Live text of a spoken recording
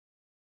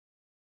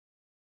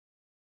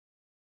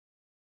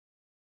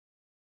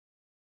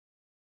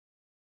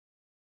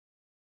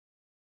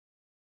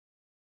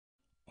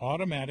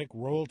Automatic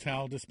roll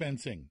towel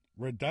dispensing,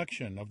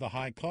 reduction of the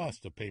high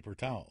cost of paper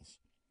towels.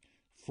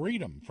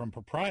 Freedom from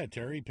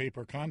proprietary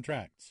paper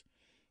contracts.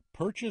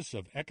 Purchase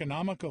of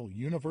economical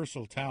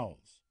universal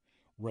towels.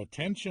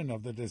 Retention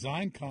of the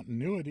design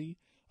continuity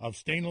of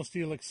stainless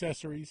steel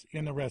accessories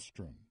in the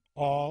restroom,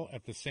 all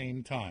at the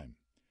same time.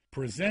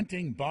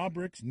 Presenting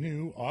Bobrick's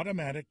new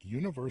automatic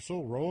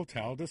universal roll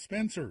towel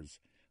dispensers,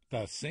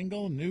 the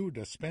single new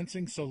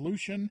dispensing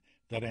solution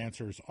that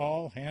answers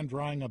all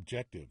hand-drying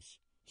objectives.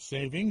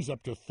 Savings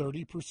up to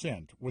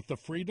 30% with the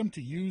freedom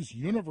to use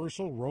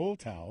universal roll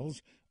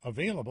towels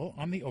available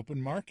on the open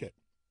market.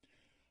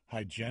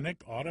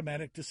 Hygienic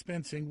automatic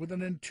dispensing with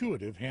an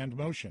intuitive hand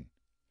motion.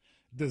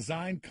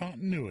 Design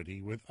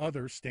continuity with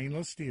other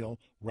stainless steel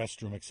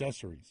restroom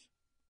accessories.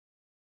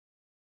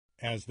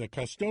 As the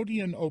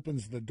custodian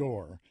opens the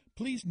door,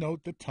 please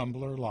note the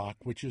tumbler lock,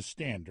 which is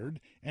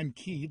standard and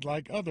keyed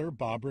like other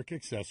Bobrick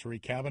accessory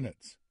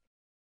cabinets.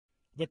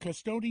 The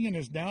custodian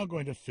is now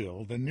going to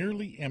fill the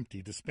nearly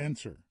empty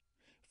dispenser.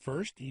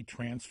 First, he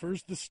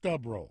transfers the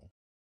stub roll.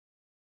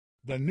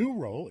 The new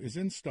roll is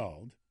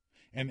installed,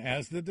 and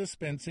as the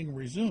dispensing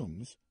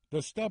resumes,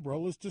 the stub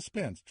roll is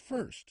dispensed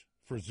first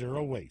for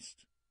zero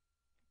waste.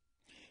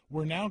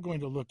 We're now going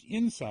to look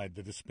inside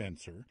the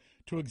dispenser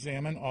to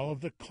examine all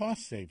of the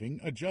cost-saving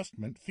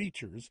adjustment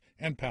features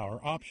and power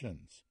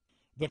options.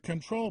 The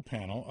control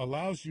panel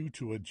allows you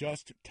to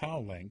adjust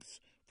towel lengths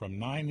from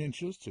 9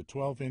 inches to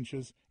 12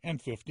 inches and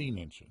 15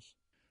 inches.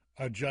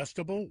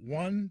 Adjustable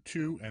 1,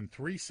 2, and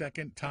 3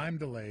 second time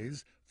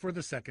delays for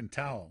the second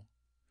towel.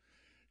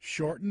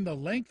 Shorten the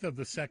length of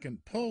the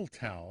second pull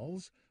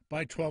towels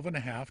by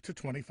 12.5 to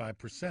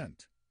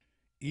 25%.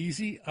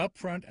 Easy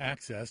upfront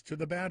access to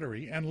the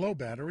battery and low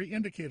battery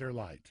indicator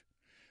light.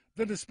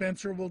 The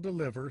dispenser will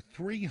deliver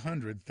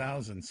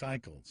 300,000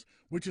 cycles,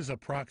 which is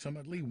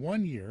approximately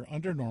 1 year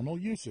under normal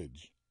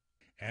usage.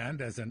 And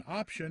as an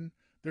option,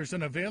 there's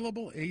an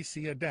available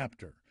AC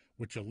adapter,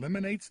 which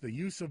eliminates the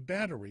use of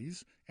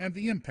batteries and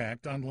the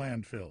impact on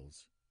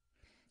landfills.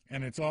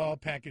 And it's all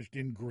packaged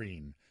in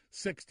green,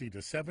 60 to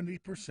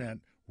 70%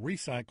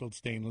 recycled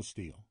stainless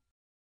steel.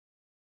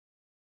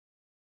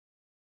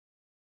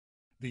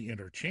 The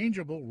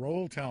interchangeable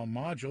roll towel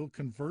module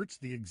converts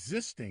the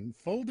existing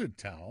folded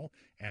towel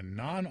and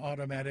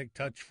non-automatic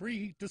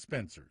touch-free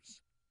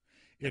dispensers.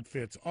 It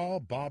fits all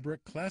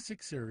Bobrick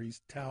Classic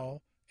Series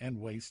towel and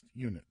waste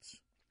units.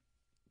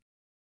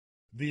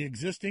 The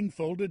existing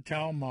folded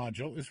towel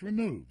module is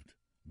removed.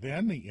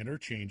 Then the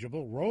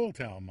interchangeable roll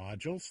towel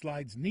module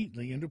slides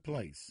neatly into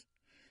place,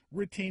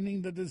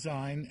 retaining the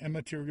design and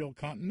material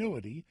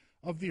continuity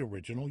of the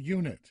original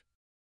unit.